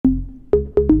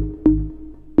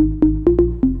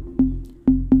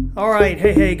Alright,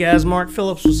 hey guys, Mark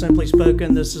Phillips with Simply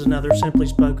Spoken. This is another Simply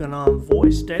Spoken on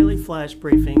Voice Daily Flash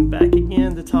Briefing. Back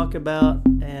again to talk about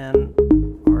an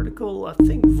article. I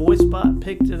think VoiceBot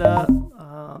picked it up,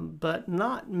 but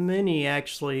not many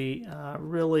actually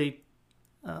really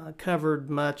covered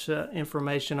much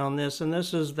information on this. And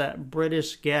this is that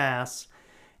British Gas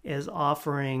is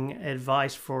offering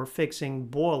advice for fixing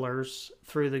boilers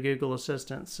through the Google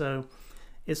Assistant. So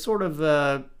it's sort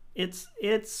of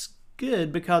it's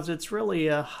good because it's really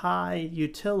a high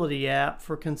utility app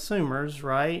for consumers,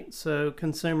 right? So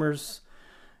consumers,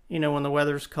 when the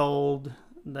weather's cold,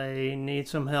 they need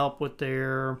some help with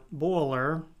their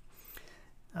boiler.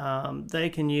 They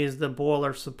can use the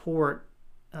boiler support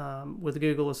with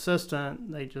Google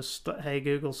Assistant. They just, hey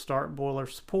Google, start boiler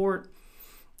support,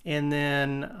 and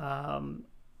then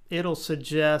it'll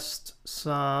suggest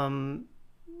some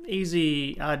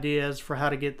easy ideas for how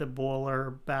to get the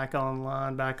boiler back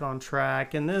online, back on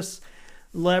track. And this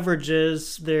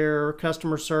leverages their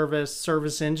customer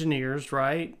service engineers,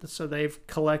 right? So they've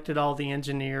collected all the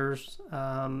engineers,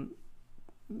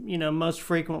 most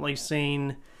frequently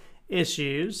seen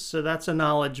issues. So that's a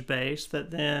knowledge base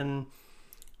that then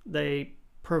they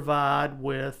provide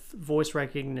with voice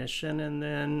recognition. And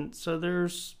then so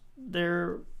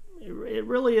it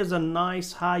really is a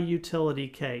nice high utility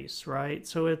case, right?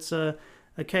 So it's a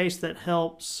case that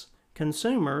helps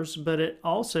consumers, but it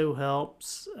also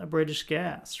helps British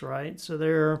Gas, right? So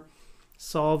they're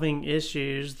solving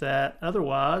issues that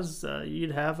otherwise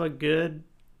you'd have a good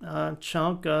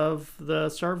chunk of the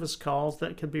service calls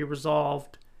that could be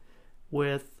resolved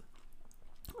with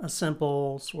a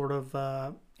simple sort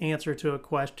of answer to a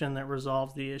question that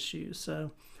resolves the issue. So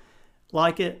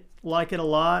like it a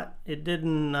lot. It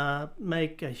didn't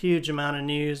make a huge amount of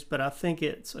news, but I think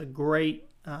it's a great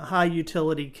high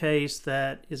utility case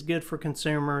that is good for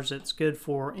consumers. It's good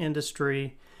for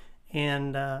industry,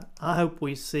 and I hope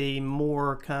we see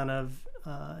more kind of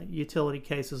utility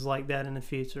cases like that in the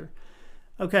future.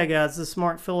 Okay guys, this is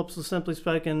Mark Phillips with Simply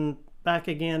Spoken, back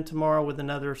again tomorrow with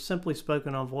another Simply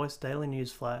Spoken on Voice Daily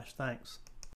News Flash. Thanks.